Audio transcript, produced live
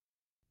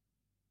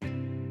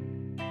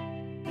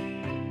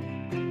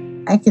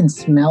I can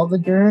smell the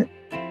dirt.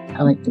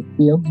 I like to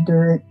feel the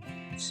dirt,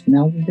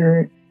 smell the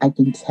dirt. I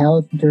can tell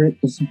if dirt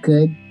is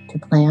good to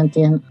plant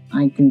in.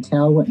 I can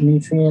tell what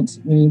nutrients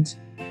it needs.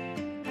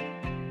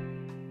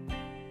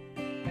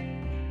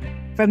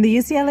 From the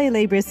UCLA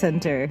Labor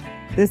Center,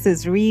 this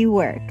is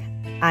Rework.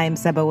 I'm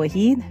Saba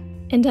Waheed.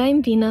 And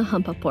I'm Veena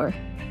Hampapur.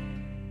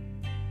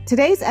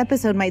 Today's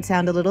episode might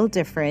sound a little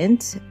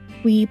different.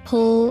 We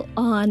pull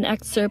on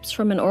excerpts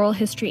from an oral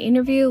history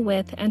interview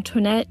with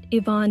Antoinette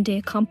Yvonne de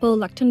Campo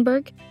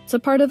Lechtenberg. It's a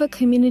part of a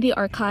community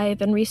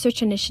archive and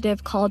research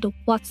initiative called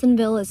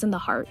Watsonville is in the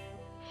Heart,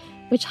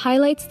 which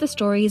highlights the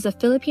stories of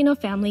Filipino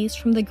families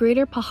from the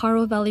greater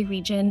Pajaro Valley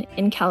region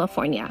in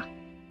California.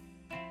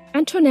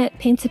 Antoinette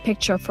paints a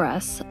picture for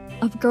us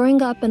of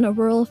growing up in a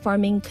rural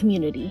farming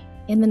community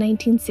in the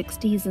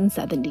 1960s and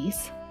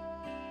 70s.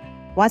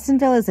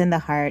 Watsonville is in the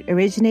Heart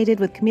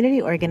originated with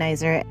community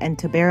organizer and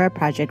Tobera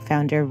Project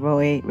founder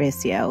Roy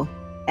Recio.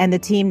 And the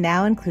team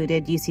now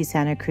included UC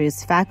Santa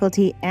Cruz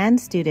faculty and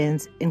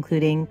students,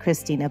 including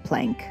Christina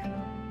Plank.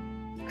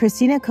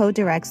 Christina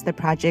co-directs the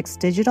project's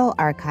digital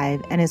archive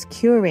and is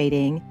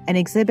curating an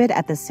exhibit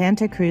at the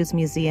Santa Cruz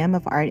Museum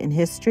of Art and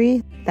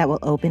History that will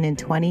open in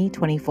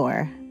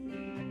 2024.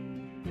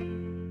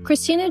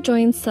 Christina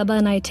joins Saba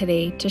and I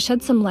today to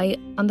shed some light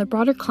on the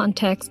broader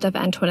context of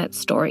Antoinette's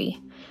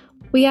story.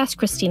 We asked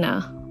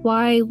Christina,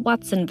 why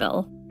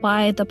Watsonville?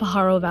 Why the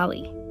Pajaro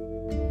Valley?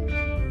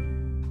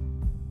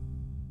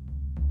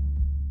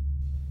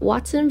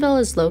 Watsonville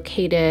is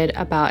located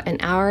about an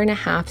hour and a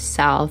half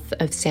south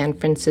of San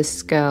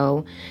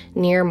Francisco,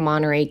 near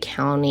Monterey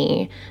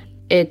County.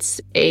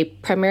 It's a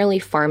primarily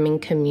farming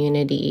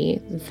community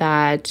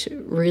that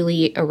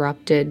really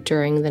erupted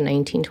during the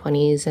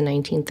 1920s and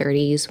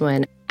 1930s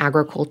when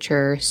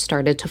agriculture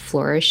started to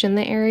flourish in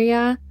the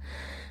area.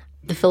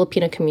 The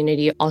Filipino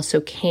community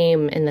also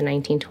came in the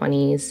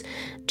 1920s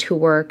to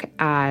work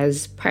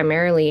as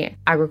primarily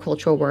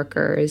agricultural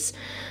workers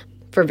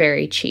for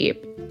very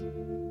cheap.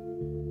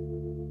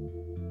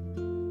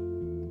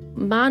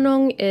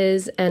 Manong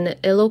is an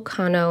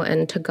Ilocano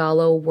and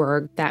Tagalog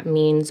word that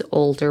means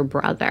older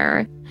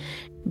brother.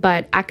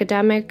 But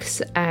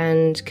academics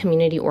and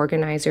community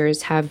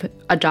organizers have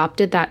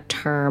adopted that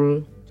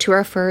term to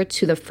refer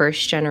to the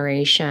first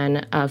generation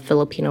of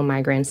Filipino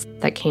migrants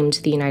that came to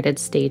the United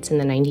States in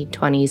the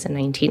 1920s and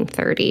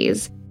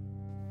 1930s.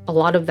 A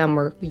lot of them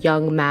were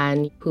young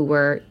men who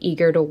were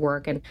eager to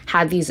work and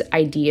had these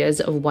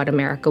ideas of what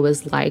America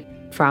was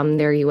like from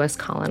their U.S.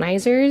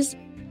 colonizers.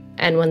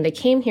 And when they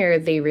came here,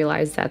 they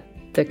realized that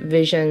the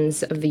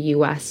visions of the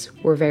U.S.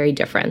 were very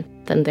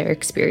different than their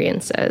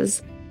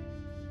experiences.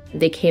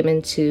 They came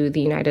into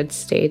the United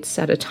States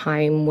at a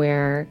time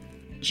where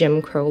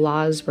Jim Crow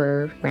laws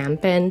were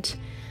rampant.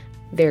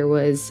 There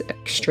was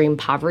extreme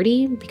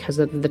poverty because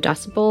of the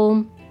Dust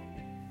Bowl.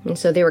 And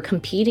so they were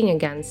competing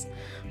against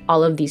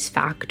all of these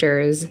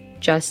factors,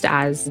 just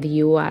as the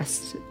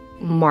U.S.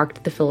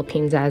 marked the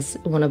Philippines as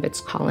one of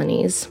its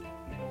colonies.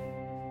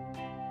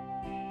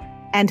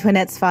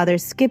 Antoinette's father,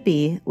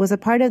 Skippy, was a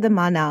part of the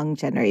Manong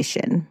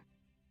generation.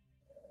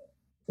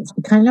 It's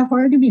kind of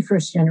hard to be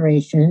first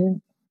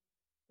generation.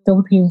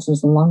 Philippines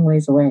is a long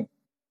ways away,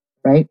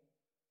 right?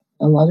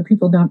 A lot of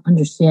people don't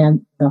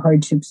understand the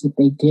hardships that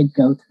they did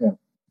go through.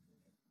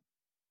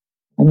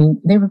 I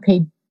mean, they were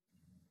paid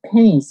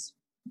pennies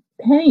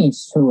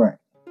to work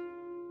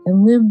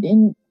and lived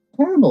in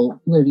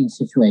terrible living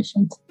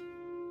situations.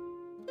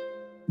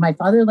 My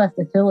father left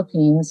the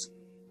Philippines,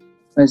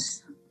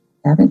 was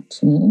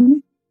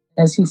 17.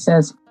 As he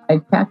says, I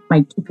packed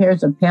my 2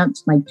 pairs of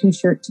pants, my 2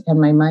 shirts, and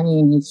my money,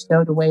 and he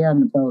stowed away on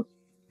the boat.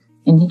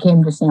 And he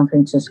came to San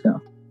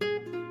Francisco.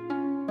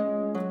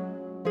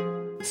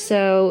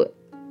 So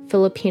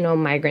Filipino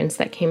migrants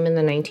that came in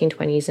the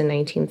 1920s and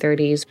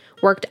 1930s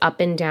worked up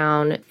and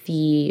down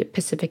the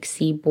Pacific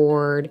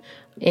Seaboard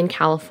in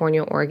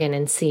California, Oregon,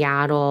 and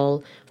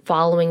Seattle,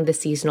 following the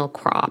seasonal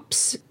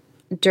crops.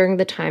 During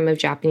the time of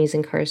Japanese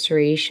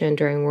incarceration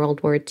during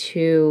World War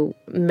II,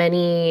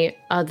 many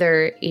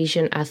other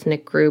Asian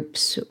ethnic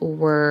groups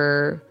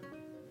were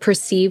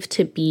perceived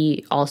to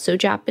be also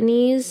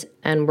Japanese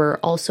and were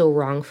also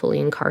wrongfully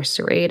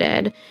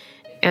incarcerated.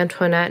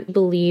 Antoinette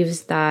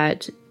believes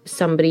that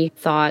somebody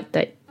thought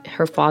that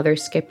her father,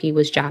 Skippy,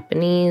 was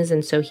Japanese,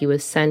 and so he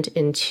was sent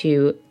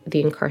into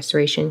the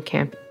incarceration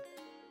camp.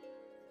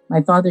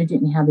 My father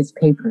didn't have his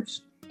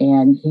papers,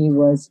 and he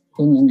was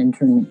in an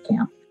internment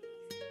camp.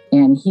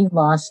 And he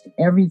lost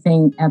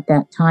everything at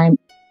that time.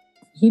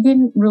 He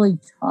didn't really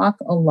talk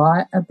a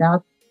lot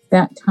about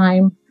that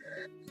time.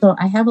 So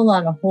I have a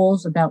lot of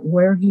holes about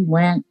where he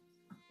went.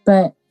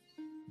 But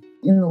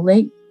in the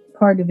late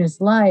part of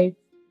his life,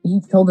 he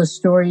told us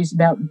stories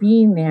about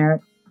being there.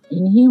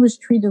 And he was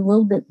treated a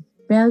little bit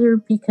better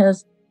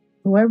because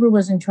whoever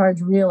was in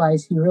charge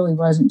realized he really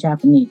wasn't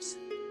Japanese.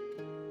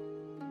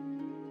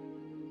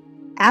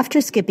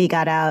 After Skippy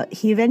got out,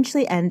 he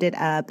eventually ended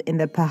up in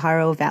the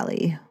Pajaro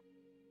Valley.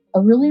 A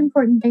really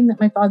important thing that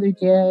my father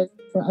did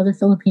for other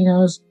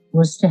Filipinos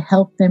was to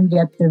help them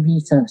get their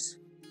visas.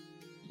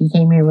 He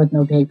came here with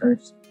no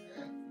papers.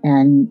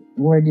 And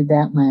where did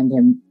that land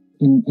him?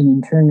 In an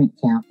internment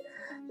camp.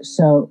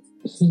 So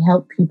he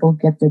helped people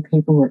get their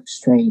paperwork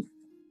straight.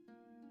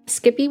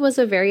 Skippy was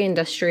a very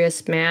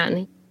industrious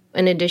man.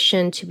 In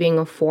addition to being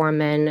a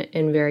foreman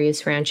in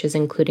various ranches,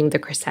 including the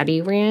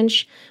Cressetti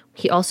Ranch,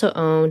 he also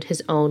owned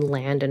his own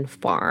land and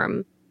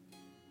farm.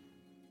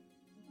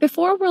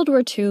 Before World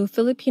War II,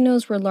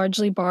 Filipinos were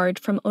largely barred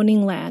from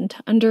owning land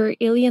under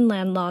alien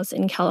land laws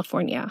in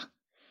California.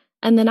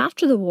 And then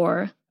after the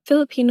war,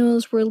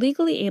 Filipinos were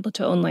legally able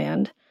to own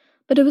land,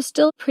 but it was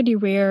still pretty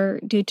rare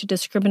due to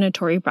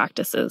discriminatory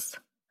practices.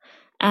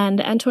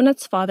 And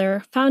Antoinette's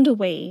father found a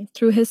way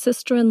through his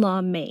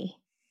sister-in-law, May.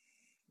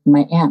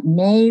 My Aunt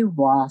May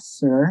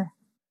Wasser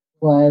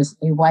was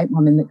a white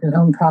woman that could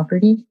own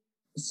property.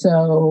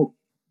 So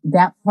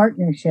that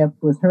partnership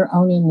with her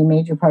owning the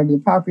major part of the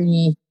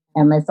property,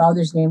 and my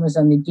father's name was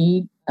on the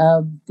deed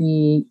of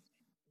the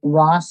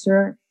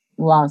Rosser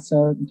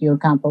Lasso de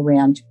Ocampo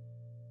Ranch.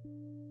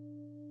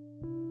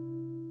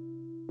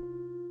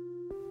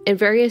 In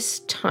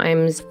various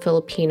times,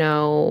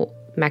 Filipino,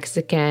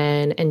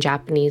 Mexican, and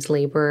Japanese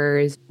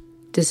laborers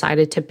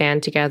decided to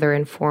band together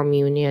and form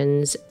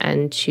unions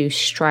and to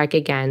strike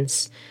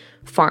against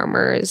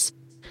farmers.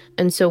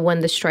 And so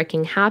when the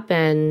striking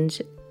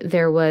happened,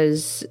 there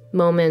was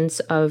moments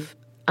of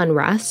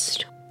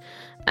unrest.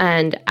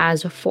 And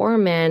as a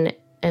foreman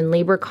and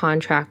labor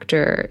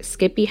contractor,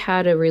 Skippy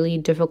had a really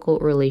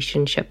difficult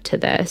relationship to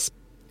this,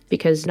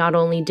 because not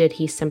only did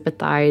he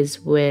sympathize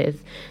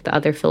with the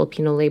other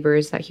Filipino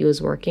laborers that he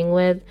was working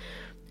with,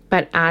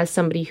 but as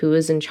somebody who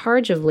was in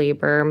charge of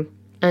labor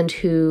and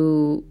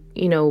who,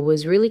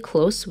 was really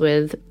close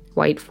with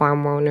white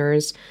farm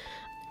owners,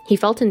 he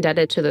felt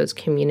indebted to those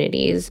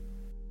communities.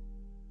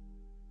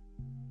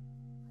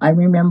 I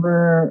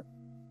remember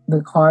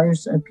the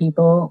cars of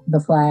people, the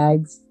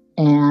flags,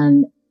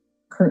 and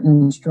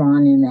curtains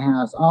drawn in the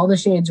house. All the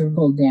shades were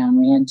pulled down.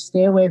 We had to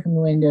stay away from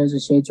the windows. The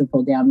shades were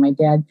pulled down. My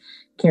dad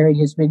carried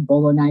his big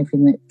bolo knife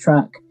in the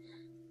truck.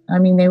 I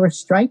mean, they were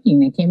striking.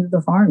 They came to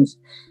the farms.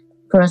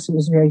 For us, it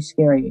was very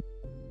scary.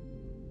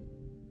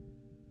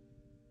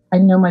 I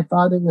know my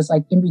father was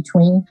like in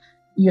between.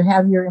 You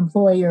have your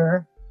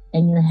employer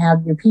and you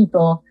have your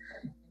people,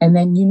 and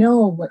then you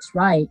know what's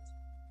right.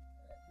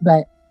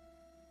 But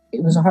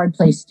it was a hard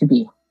place to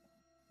be.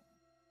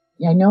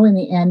 I know in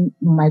the end,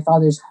 my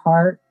father's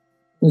heart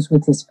was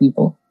with his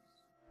people.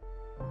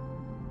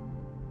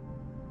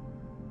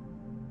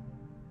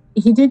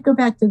 He did go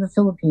back to the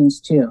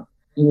Philippines, too.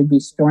 He would be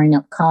storing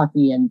up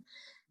coffee and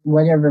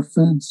whatever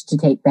foods to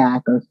take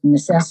back or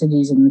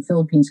necessities in the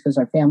Philippines because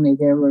our family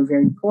there were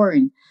very poor.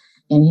 And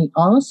he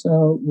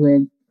also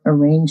would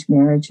arrange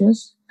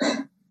marriages.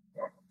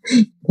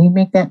 He'd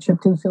make that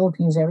trip to the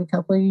Philippines every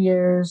couple of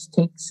years,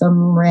 take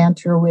some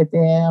rancher with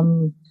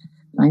him,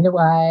 find a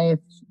wife.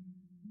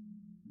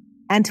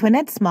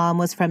 Antoinette's mom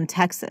was from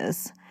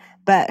Texas,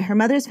 but her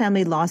mother's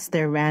family lost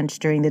their ranch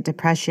during the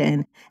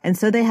Depression, and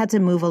so they had to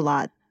move a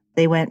lot.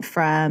 They went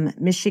from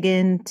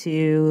Michigan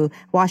to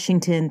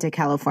Washington to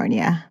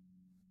California.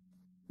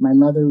 My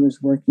mother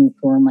was working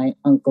for my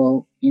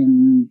uncle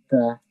in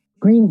the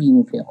green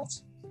bean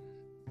fields.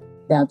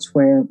 That's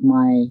where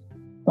my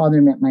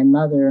father met my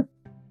mother.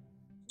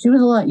 She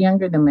was a lot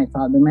younger than my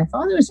father. My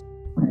father was,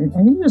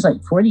 I think he was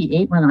like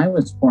 48 when I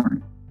was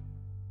born.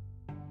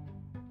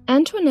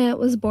 Antoinette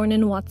was born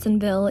in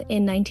Watsonville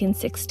in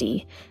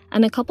 1960,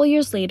 and a couple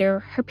years later,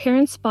 her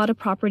parents bought a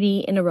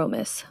property in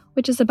Aromas,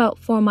 which is about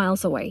 4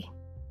 miles away.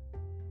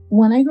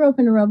 When I grew up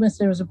in Aromas,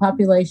 there was a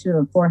population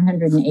of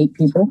 408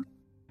 people.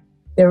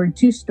 There were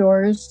 2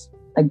 stores,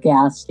 a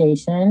gas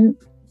station.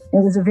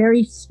 It was a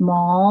very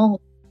small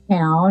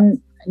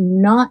town,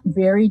 not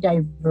very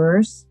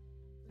diverse,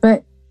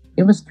 but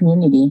it was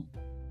community.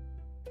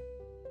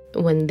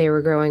 When they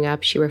were growing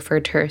up, she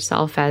referred to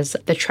herself as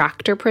the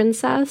tractor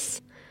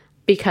princess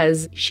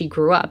because she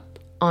grew up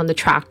on the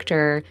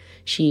tractor.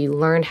 She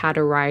learned how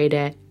to ride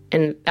it.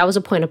 And that was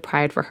a point of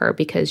pride for her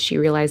because she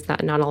realized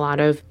that not a lot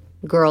of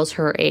girls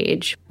her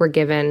age were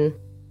given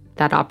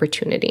that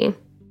opportunity.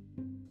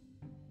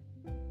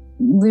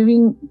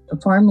 Living a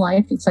farm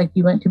life, it's like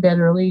you went to bed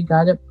early, you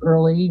got up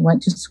early, you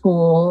went to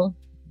school,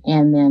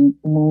 and then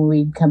when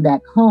we'd come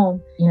back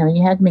home,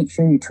 you had to make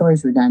sure your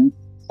chores were done.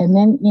 And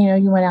then,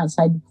 you went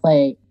outside to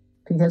play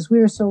because we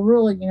were so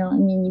rural,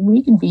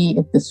 we could be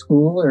at the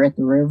school or at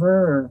the river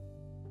or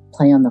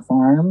play on the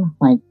farm,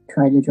 like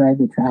try to drive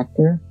the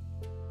tractor.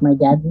 My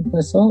dad would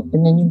whistle,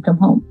 and then you'd come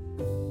home.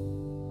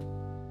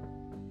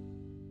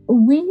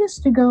 We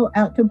used to go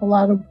out to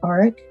Bellado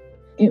Park.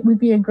 It would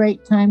be a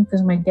great time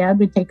because my dad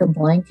would take a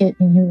blanket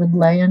and he would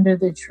lay under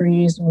the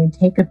trees and we'd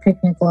take a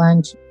picnic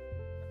lunch.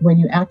 When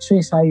you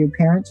actually saw your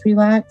parents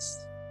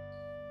relax,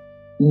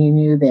 you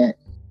knew that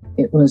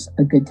it was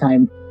a good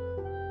time.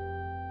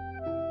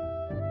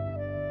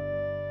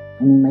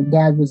 My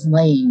dad was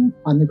laying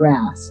on the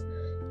grass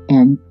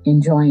and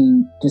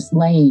enjoying just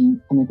laying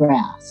on the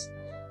grass,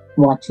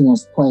 watching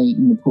us play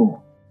in the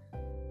pool.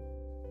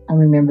 I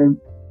remember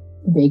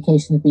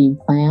vacations being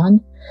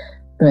planned,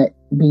 but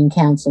being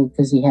canceled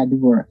because he had to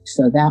work.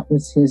 So that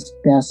was his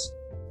best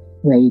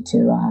way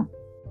to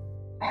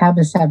have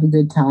us have a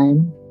good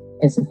time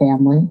as a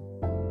family.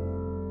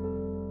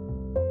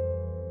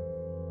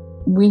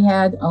 We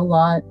had a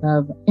lot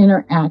of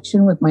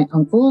interaction with my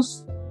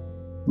uncles.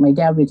 My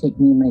dad would take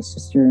me and my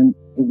sister, and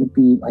it would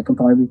be like a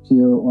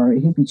barbecue, or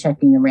he'd be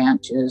checking the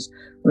ranches,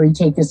 or he'd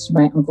take us to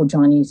my Uncle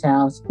Johnny's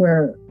house,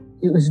 where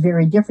it was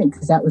very different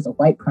because that was a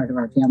white part of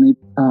our family.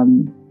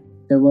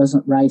 There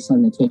wasn't rice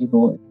on the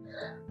table.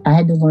 I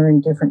had to learn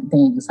different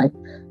things.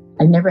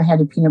 I never had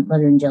a peanut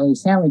butter and jelly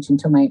sandwich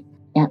until my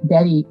Aunt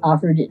Betty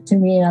offered it to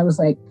me, and I was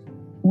like,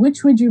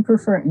 which would you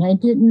prefer? And I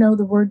didn't know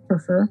the word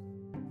prefer.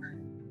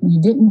 You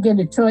didn't get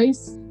a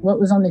choice. What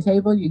was on the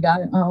table, you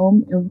got it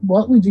home. And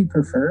what would you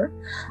prefer?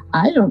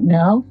 I don't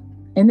know.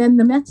 And then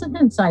the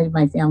Mexican side of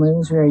my family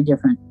was very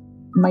different.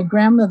 My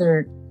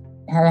grandmother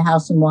had a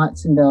house in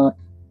Watsonville,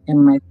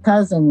 and my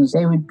cousins,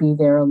 they would be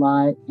there a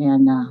lot.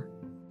 And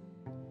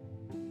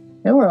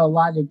there were a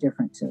lot of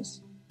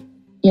differences.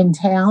 In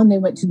town, they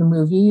went to the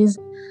movies.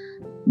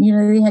 You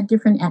know, they had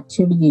different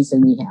activities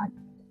than we had.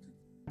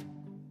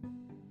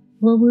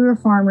 Well, we were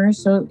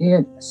farmers, so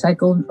it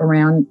cycled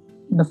around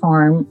the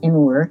farm and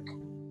work.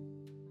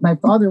 My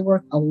father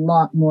worked a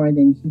lot more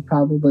than he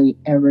probably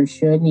ever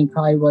should, and he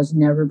probably was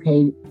never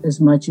paid as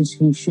much as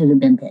he should have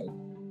been paid.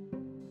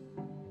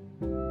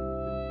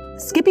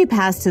 Skippy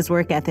passed his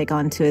work ethic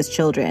on to his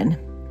children.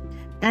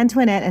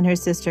 Antoinette and her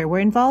sister were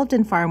involved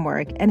in farm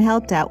work and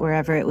helped out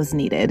wherever it was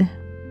needed.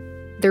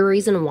 The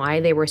reason why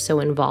they were so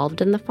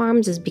involved in the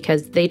farms is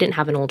because they didn't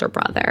have an older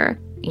brother.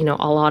 You know,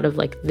 a lot of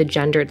the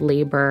gendered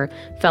labor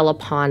fell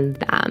upon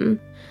them.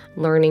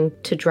 Learning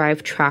to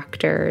drive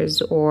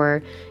tractors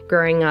or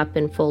growing up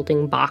and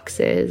folding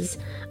boxes,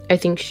 I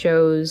think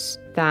shows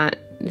that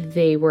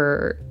they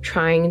were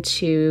trying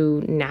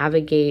to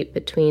navigate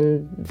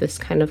between this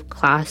kind of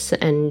class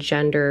and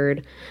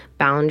gendered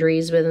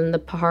boundaries within the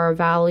Pajaro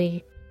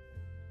Valley.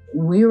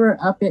 We were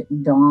up at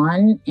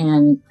dawn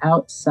and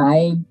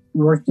outside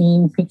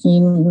working,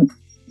 picking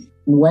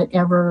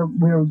whatever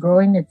we were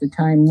growing at the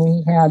time.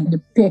 We had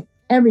to pick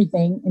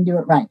everything and do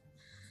it right.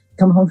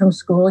 Come home from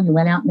school, you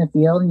went out in the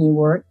field and you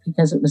worked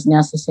because it was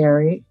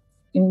necessary.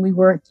 And we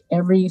worked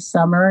every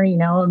summer,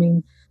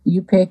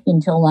 you picked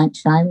until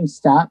lunchtime, you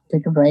stopped,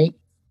 took a break.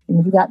 And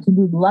if you got to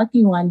be the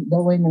lucky one to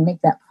go in and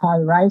make that pot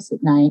of rice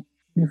at night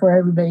before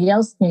everybody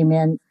else came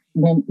in,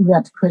 then you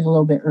got to quit a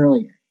little bit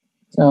earlier.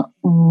 So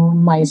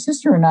my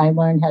sister and I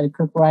learned how to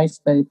cook rice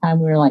by the time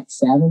we were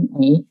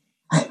 7,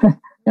 8.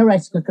 No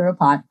rice cooker, a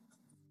pot.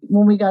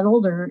 When we got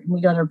older and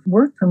we got our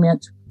work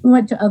permits, we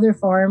went to other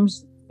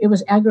farms. It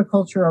was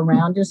agriculture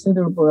around us, so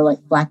there were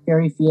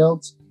blackberry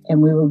fields,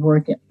 and we would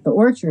work at the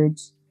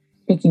orchards,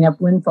 picking up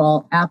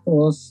windfall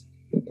apples.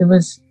 It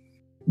was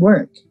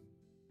work.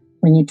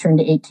 When you turned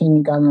to 18,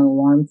 you got an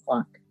alarm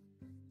clock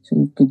so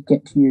you could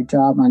get to your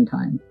job on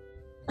time.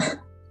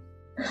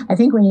 I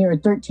think when you were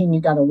 13, you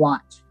got a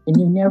watch, and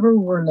you never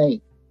were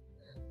late.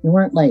 You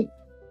weren't late.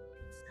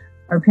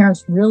 Our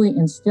parents really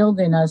instilled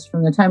in us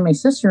from the time my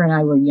sister and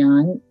I were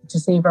young to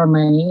save our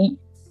money.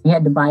 We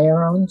had to buy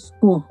our own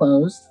school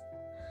clothes.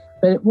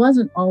 But it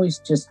wasn't always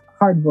just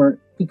hard work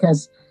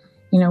because,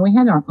 we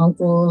had our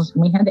uncles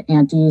and we had the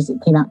aunties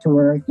that came out to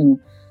work, and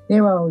they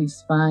were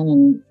always fun,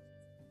 and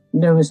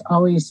there was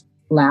always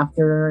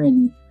laughter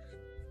and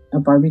a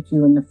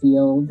barbecue in the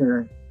field,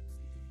 or,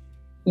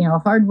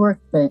 hard work,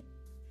 but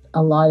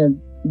a lot of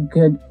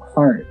good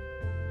heart.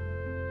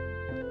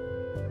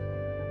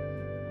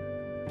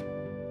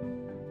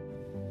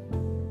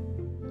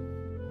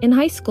 In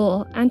high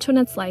school,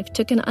 Antoinette's life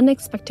took an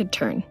unexpected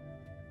turn.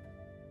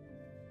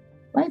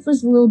 Life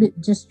was a little bit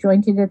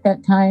disjointed at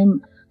that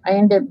time. I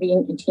ended up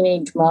being a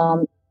teenage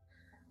mom.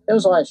 There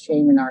was a lot of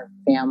shame in our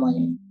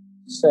family.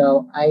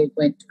 So I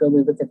went to go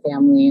live with the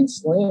family in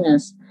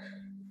Salinas.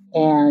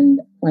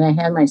 And when I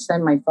had my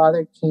son, my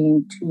father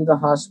came to the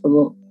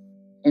hospital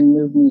and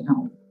moved me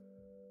home.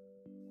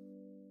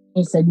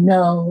 He said,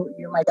 "No,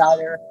 you're my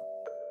daughter.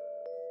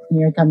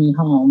 You're coming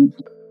home."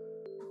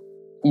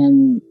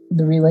 And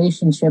the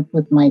relationship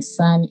with my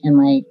son and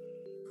my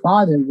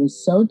father was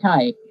so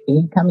tight.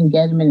 He'd come and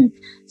get him and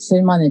sit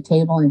him on the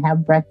table and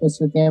have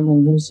breakfast with him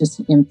when he was just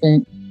an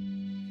infant.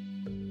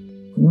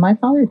 My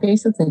father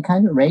basically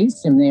kind of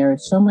raised him. They are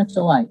so much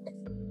alike.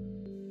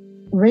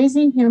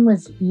 Raising him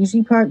was the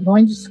easy part.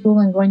 Going to school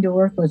and going to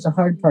work was the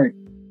hard part.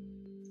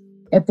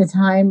 At the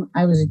time,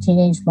 I was a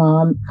teenage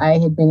mom. I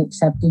had been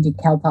accepted to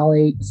Cal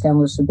Poly San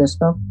Luis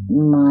Obispo.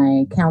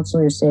 My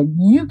counselor said,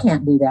 "You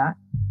can't do that."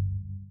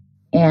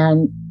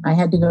 And I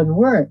had to go to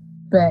work,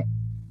 but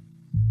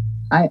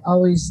I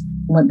always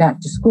went back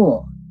to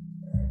school.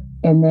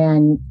 And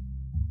then,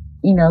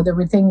 there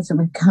were things that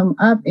would come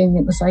up, and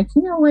it was like,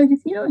 what, if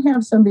you don't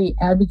have somebody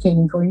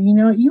advocating for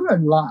you, you are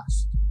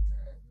lost.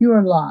 You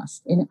are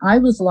lost. And I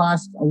was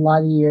lost a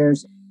lot of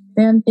years.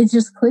 Then it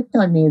just clicked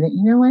on me that,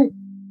 what,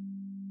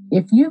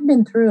 if you've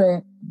been through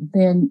it,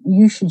 then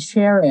you should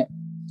share it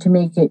to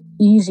make it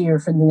easier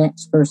for the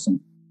next person.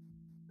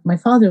 My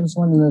father was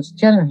one of the most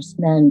generous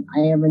men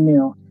I ever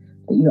knew,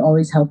 that you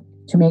always help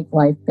to make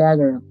life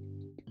better.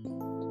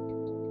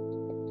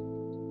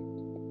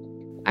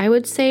 I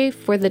would say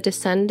for the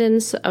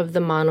descendants of the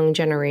Manung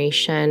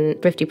generation,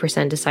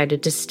 50%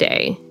 decided to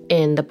stay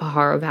in the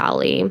Pajaro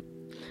Valley.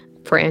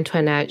 For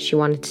Antoinette, she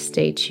wanted to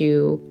stay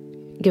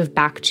to give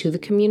back to the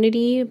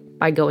community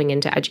by going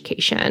into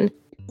education.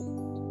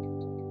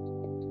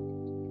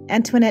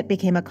 Antoinette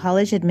became a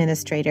college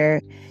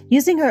administrator,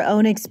 using her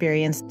own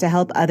experience to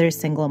help other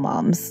single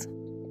moms.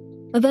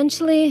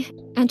 Eventually,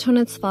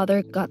 Antoinette's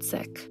father got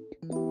sick.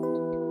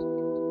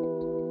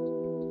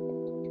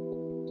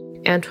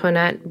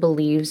 Antoinette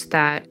believes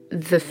that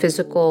the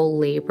physical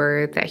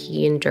labor that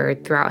he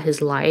endured throughout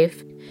his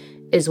life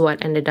is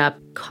what ended up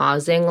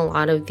causing a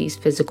lot of these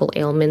physical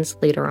ailments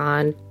later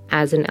on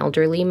as an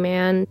elderly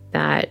man,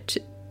 that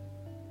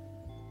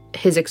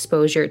his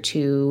exposure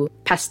to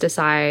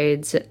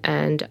pesticides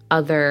and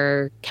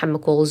other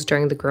chemicals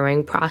during the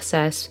growing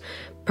process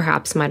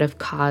perhaps might have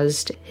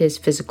caused his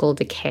physical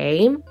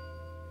decay.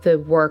 The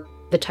work,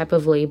 the type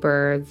of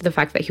labor, the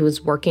fact that he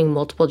was working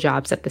multiple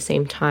jobs at the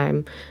same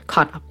time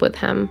caught up with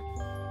him.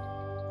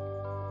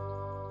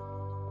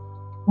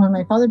 When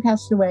my father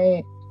passed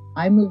away,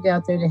 I moved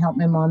out there to help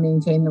my mom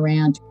maintain the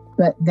ranch,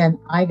 but then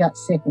I got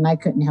sick and I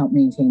couldn't help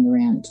maintain the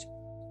ranch.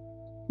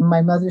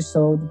 My mother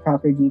sold the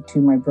property to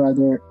my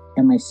brother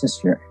and my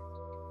sister.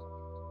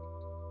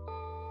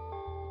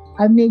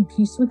 I've made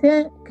peace with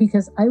it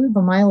because I live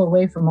a mile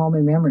away from all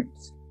my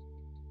memories.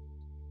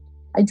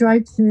 I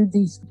drive through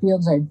these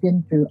fields I've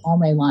been through all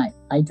my life.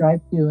 I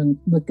drive through and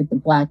look at the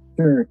black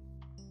dirt.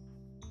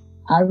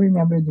 I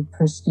remember the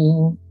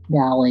pristine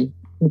valley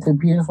with the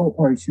beautiful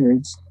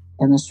orchards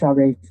and the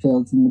strawberry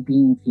fields and the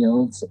bean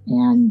fields.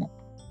 And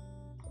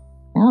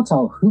now it's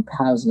all hoop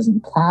houses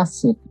and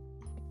plastic.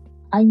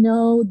 I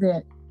know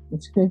that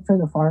it's good for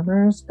the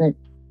farmers, but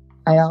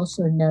I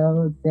also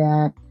know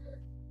that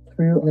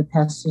through the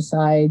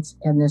pesticides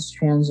and this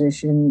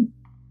transition,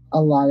 a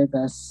lot of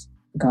us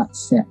got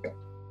sick.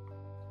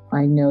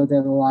 I know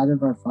that a lot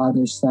of our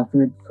fathers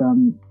suffered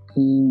from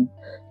being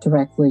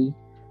directly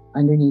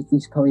underneath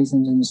these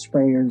poisons and the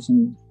sprayers.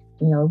 And,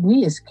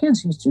 we as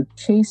kids used to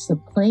chase the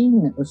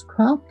plane that was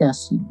crop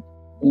dusting.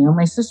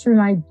 My sister and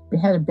I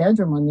had a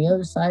bedroom on the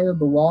other side of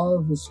the wall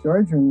of the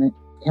storage room that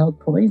held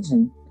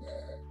poison.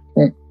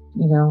 But,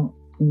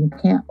 you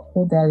can't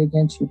hold that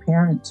against your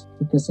parents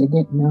because they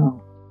didn't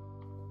know.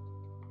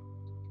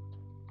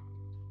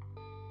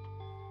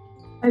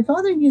 My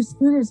father used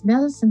food as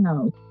medicine,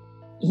 though.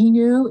 He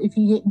knew if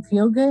he didn't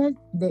feel good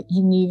that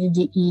he needed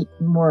to eat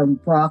more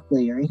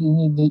broccoli or he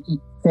needed to eat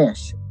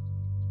fish.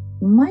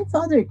 My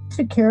father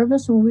took care of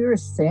us when we were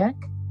sick.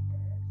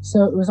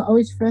 So it was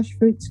always fresh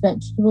fruits,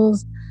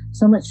 vegetables,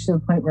 so much to the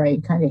point where I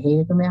kind of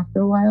hated them after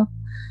a while.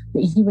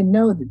 But he would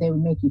know that they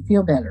would make you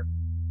feel better.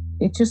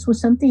 It just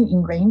was something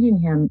ingrained in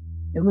him.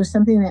 It was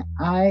something that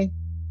I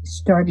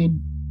started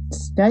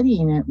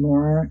studying it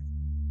more.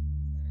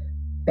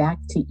 Back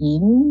to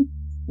Eden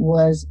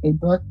was a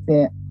book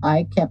that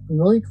I kept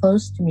really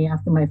close to me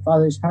after my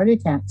father's heart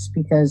attacks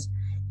because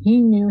he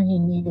knew he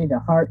needed a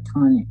heart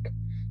tonic.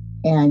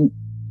 And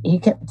he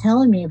kept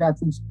telling me about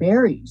these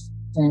berries.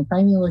 And I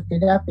finally looked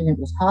it up and it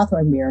was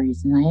hawthorn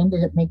berries. And I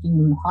ended up making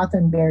him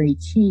hawthorn berry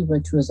tea,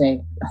 which was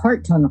a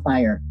heart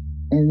tonifier.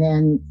 And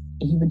then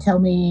he would tell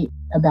me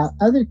about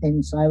other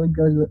things. So I would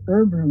go to the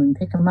herb room and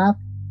pick them up.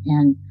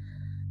 And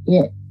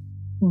it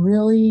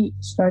really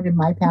started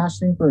my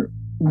passion for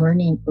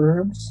learning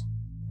herbs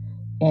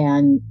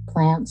and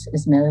plants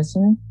as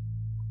medicine.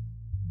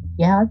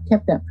 Yeah, I've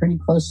kept that pretty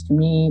close to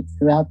me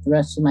throughout the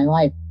rest of my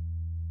life.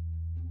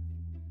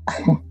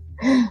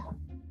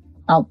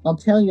 I'll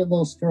tell you a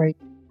little story.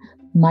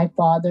 My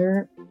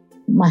father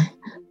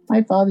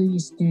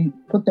used to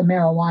put the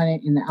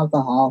marijuana in the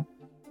alcohol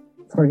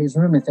for his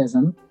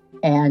rheumatism,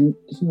 and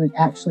he would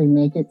actually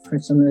make it for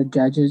some of the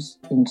judges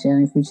in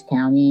Santa Cruz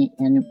County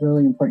and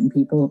really important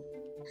people.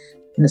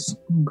 This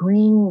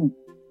green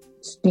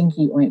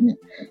stinky ointment.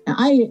 Now,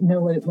 I didn't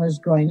know what it was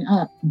growing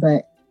up,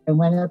 but I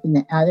went up in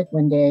the attic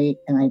one day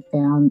and I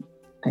found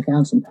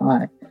some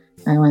pot.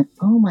 And I went,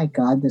 oh my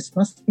God, this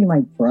must be my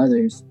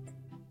brother's.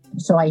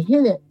 So I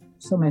hid it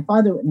so my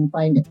father wouldn't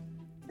find it.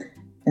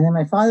 And then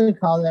my father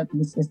called up and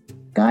he says,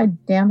 God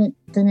damn it,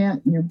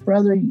 Danette, your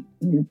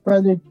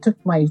brother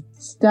took my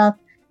stuff.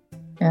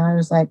 And I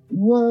was like,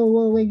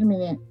 whoa, wait a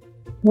minute.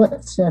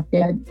 What stuff,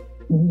 Dad?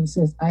 And he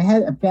says, I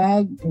had a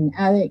bag in the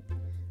attic.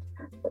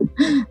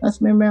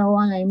 That's my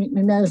marijuana I make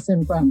my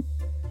medicine from.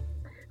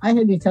 I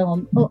had to tell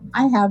him, oh,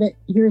 I have it.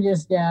 Here it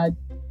is, Dad.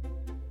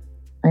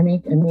 I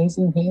make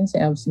amazing pain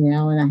salves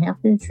now, and I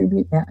have to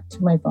attribute that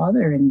to my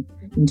father and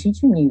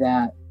teaching me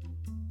that.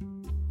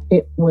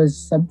 It was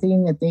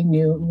something that they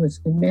knew was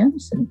good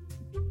medicine.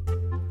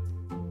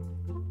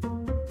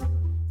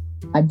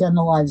 I've done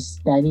a lot of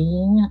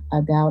studying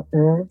about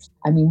herbs.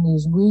 I mean,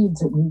 these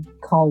weeds that we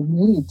call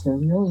weeds are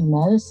really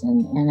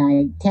medicine, and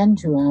I tend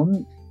to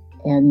them.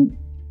 And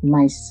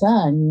my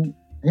son,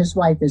 his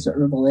wife is a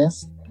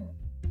herbalist,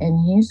 and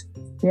he's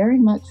very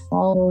much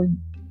followed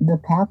the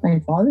path my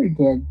father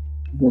did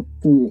with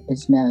food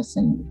as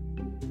medicine.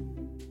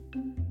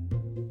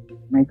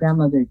 My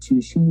grandmother,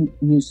 too, she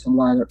used a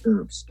lot of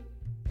herbs.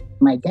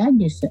 My dad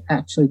used to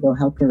actually go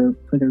help her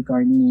put her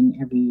garden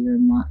in every year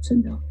in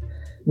Watsonville.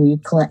 We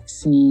collect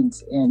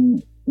seeds,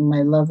 and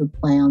my love of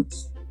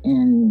plants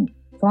and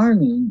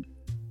farming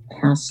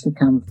has to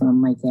come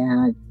from my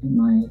dad and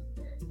my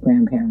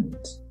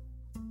grandparents.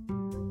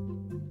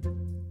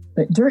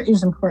 But dirt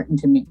is important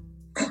to me.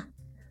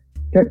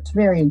 Dirt's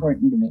very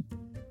important to me.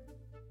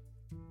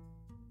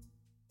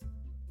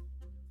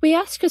 We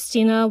asked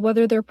Christina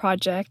whether their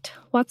project,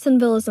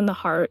 Watsonville is in the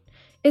Heart,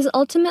 is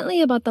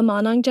ultimately about the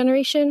Manong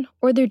generation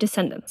or their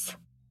descendants.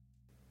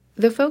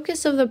 The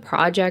focus of the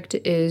project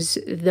is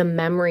the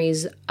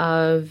memories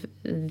of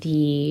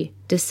the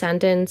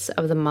descendants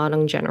of the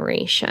Manong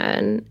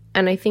generation.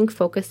 And I think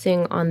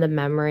focusing on the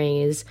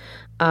memories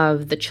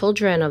of the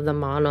children of the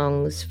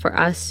Manongs for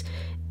us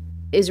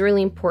is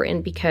really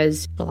important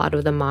because a lot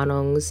of the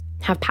Manongs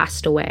have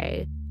passed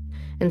away.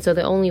 And so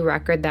the only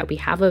record that we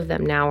have of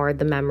them now are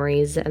the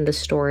memories and the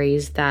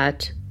stories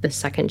that the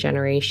second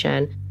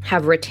generation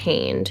have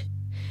retained.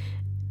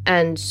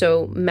 And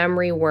so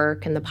memory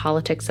work and the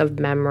politics of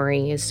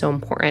memory is so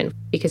important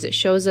because it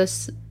shows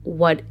us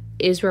what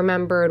is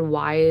remembered,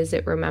 why is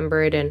it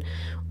remembered, and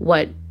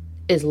what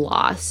is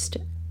lost.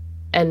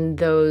 And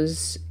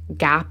those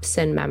gaps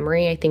in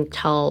memory, I think,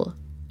 tell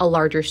a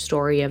larger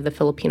story of the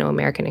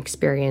Filipino-American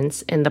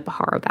experience in the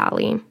Pajaro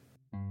Valley.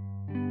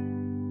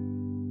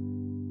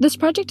 This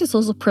project is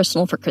also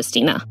personal for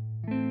Christina.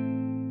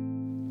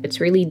 It's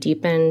really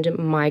deepened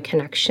my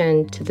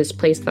connection to this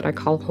place that I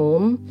call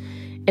home.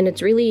 And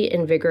it's really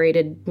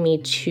invigorated me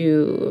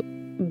to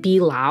be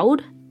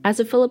loud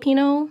as a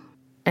Filipino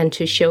and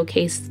to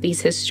showcase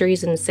these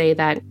histories and say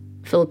that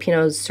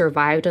Filipinos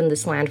survived on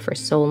this land for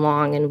so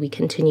long and we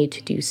continue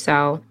to do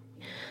so.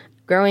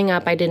 Growing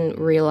up, I didn't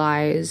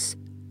realize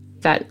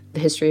that the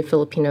history of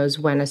Filipinos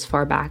went as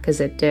far back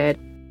as it did.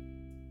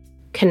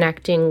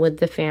 Connecting with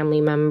the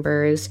family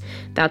members,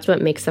 that's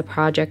what makes the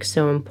project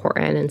so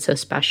important and so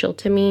special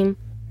to me.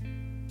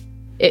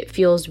 It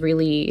feels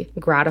really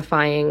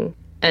gratifying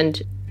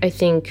and I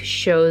think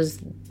shows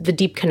the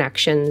deep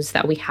connections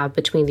that we have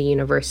between the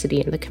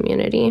university and the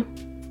community.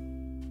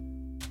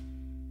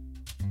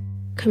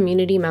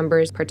 Community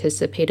members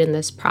participate in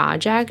this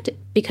project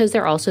because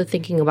they're also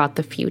thinking about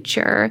the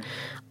future.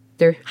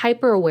 They're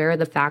hyper aware of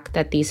the fact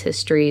that these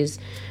histories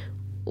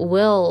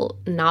will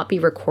not be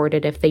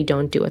recorded if they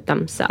don't do it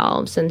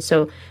themselves. And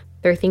so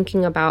they're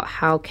thinking about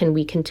how can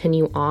we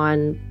continue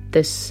on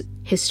this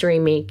history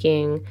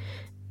making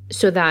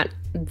so that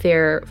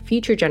their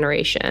future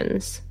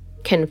generations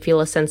can feel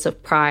a sense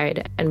of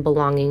pride and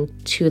belonging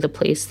to the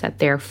place that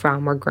they're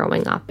from or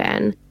growing up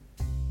in.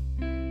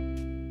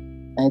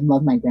 I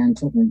love my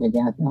grandchildren to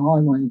death, and all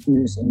I want to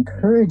do is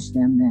encourage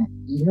them that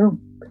you're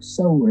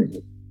so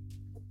worthy.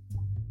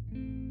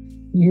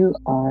 You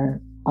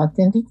are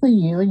authentically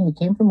you, and you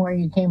came from where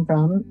you came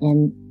from,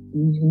 and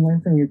you can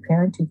learn from your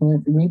parents, you can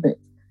learn from me, but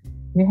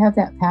you have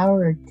that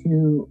power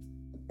to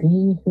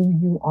be who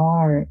you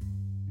are,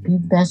 be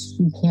the best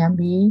you can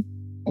be,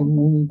 and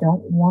when you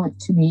don't want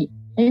to be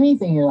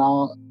anything at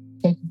all,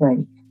 take a break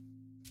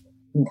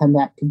and come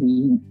back to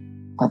being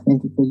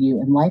authentically you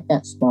and light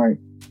that spark.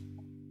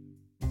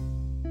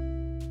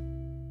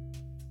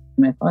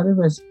 My father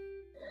was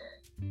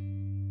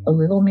a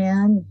little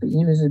man, but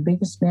he was the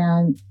biggest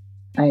man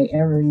I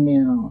ever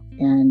knew.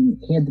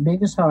 And he had the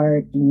biggest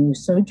heart, and he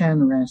was so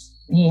generous.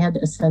 He had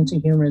a sense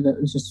of humor that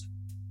he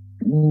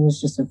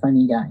was just a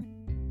funny guy.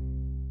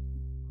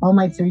 All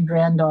my 3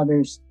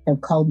 granddaughters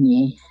have called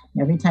me.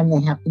 Every time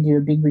they have to do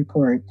a big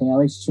report, they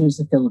always choose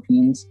the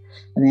Philippines,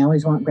 and they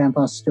always want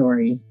Grandpa's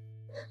story.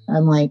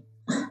 I'm like,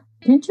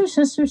 didn't your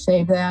sister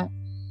say that?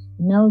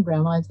 No,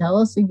 Grandma, tell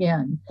us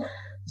again.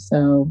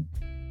 So,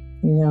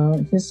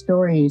 his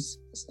stories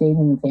stayed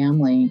in the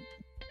family.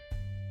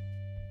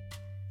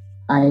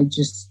 I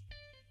just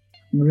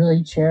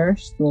really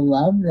cherished the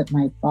love that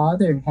my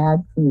father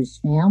had for his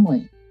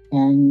family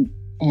and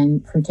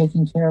for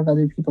taking care of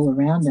other people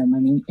around him. I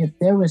mean, if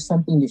there was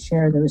something to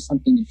share, there was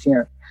something to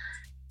share.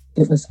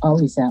 It was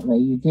always that way.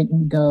 You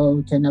didn't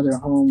go to another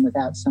home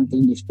without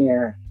something to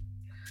share.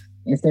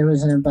 If there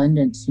was an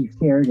abundance, you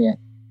shared it.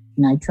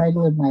 And I try to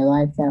live my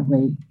life that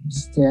way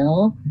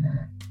still.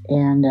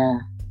 And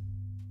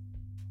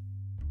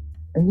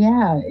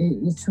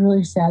it's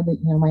really sad that,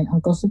 my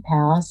uncles have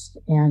passed,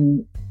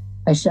 and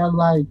I shed a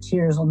lot of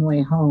tears on the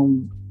way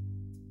home,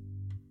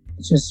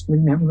 just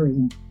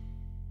remembering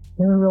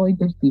they were really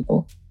good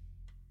people.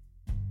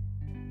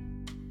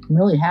 I'm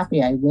really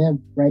happy I live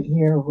right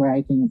here where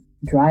I can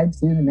drive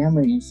through the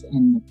memories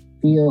and the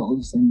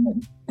fields and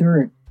the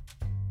dirt.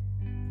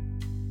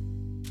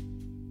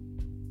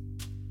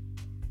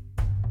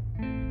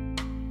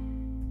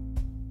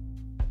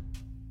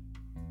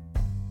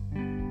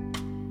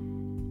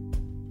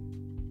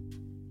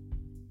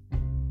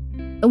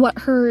 What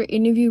her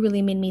interview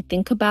really made me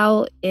think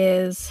about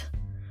is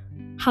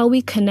how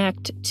we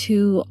connect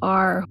to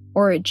our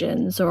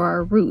origins or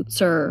our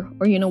roots or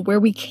where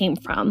we came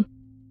from.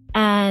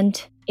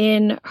 And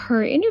in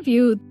her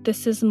interview,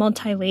 this is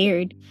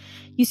multi-layered.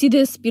 You see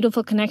this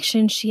beautiful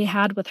connection she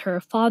had with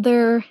her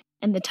father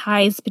and the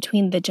ties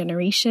between the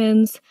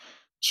generations.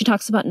 She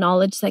talks about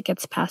knowledge that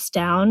gets passed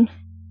down.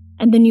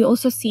 And then you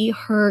also see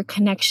her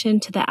connection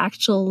to the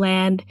actual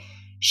land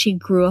she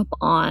grew up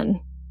on,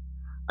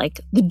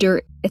 like the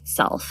dirt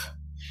itself.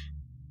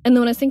 And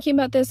then when I was thinking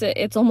about this,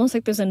 it's almost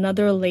like there's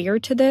another layer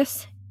to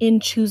this in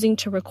choosing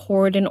to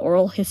record an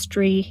oral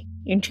history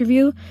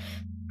interview.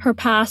 Her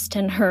past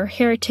and her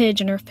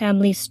heritage and her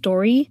family's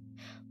story,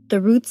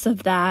 the roots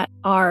of that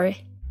are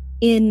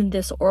in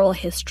this oral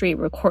history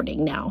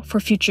recording now for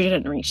future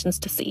generations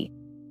to see.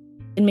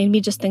 It made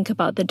me just think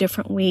about the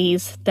different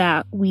ways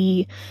that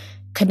we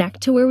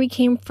connect to where we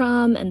came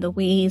from and the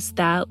ways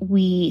that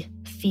we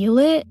feel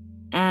it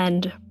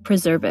and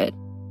preserve it.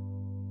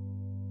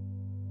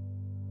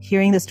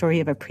 Hearing the story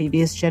of a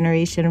previous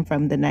generation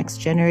from the next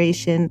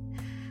generation,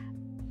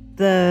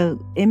 the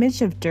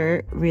image of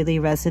dirt really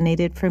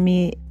resonated for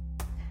me.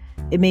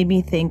 It made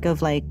me think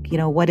of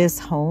what is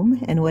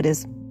home and what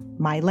is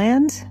my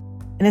land?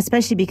 And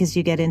especially because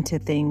you get into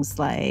things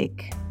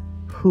like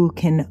who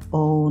can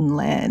own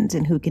land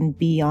and who can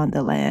be on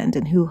the land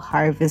and who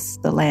harvests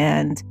the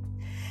land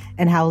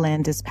and how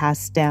land is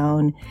passed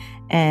down.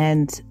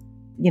 And,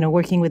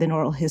 working with an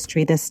oral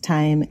history this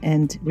time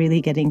and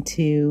really getting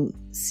to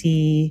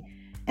see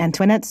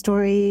Antoinette's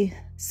story,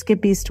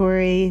 Skippy's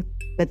story,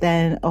 but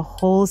then a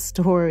whole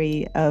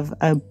story of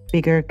a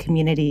bigger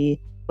community,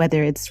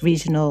 whether it's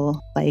regional,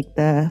 like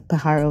the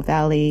Pajaro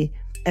Valley,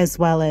 as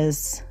well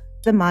as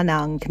the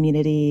Manang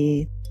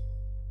community.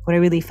 What I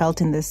really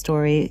felt in this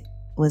story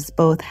was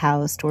both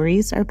how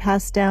stories are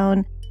passed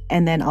down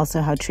and then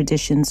also how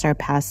traditions are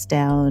passed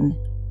down.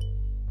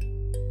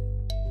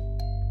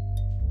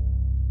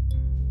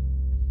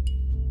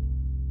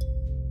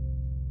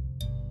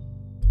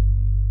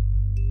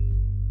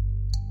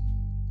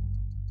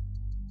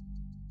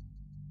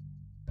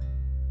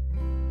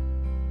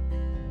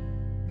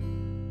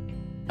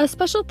 A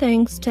special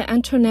thanks to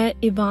Antoinette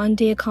Yvonne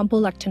de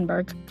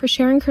Ocampo-Lechtenberg for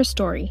sharing her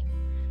story.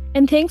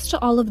 And thanks to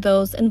all of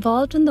those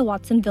involved in the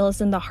Watsonville is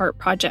in the Heart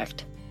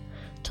project.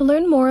 To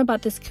learn more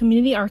about this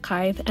community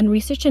archive and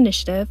research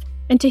initiative,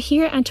 and to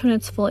hear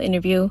Antoinette's full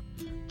interview,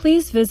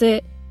 please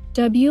visit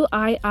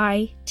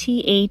wiith.ucsc.edu.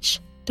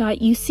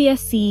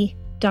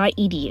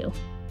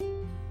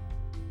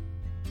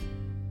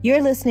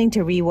 You're listening to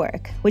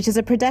Rework, which is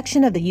a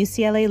production of the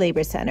UCLA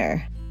Labor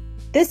Center.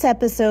 This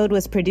episode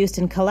was produced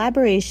in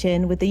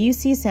collaboration with the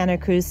UC Santa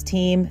Cruz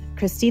team,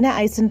 Christina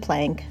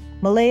Eisen-Plank,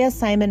 Malaya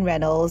Simon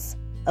Reynolds,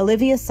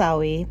 Olivia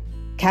Sawi,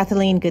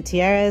 Kathleen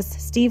Gutierrez,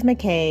 Steve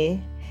McKay,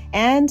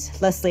 and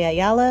Leslie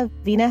Ayala,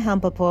 Veena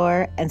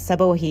Hampapur, and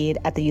Seba Wahid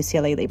at the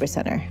UCLA Labor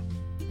Center.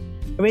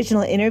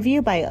 Original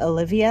interview by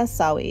Olivia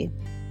Sawi.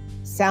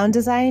 Sound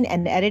design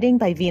and editing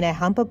by Veena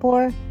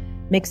Hampapur.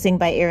 Mixing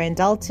by Aaron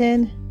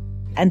Dalton.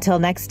 Until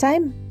next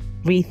time,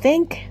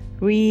 rethink,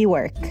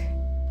 rework.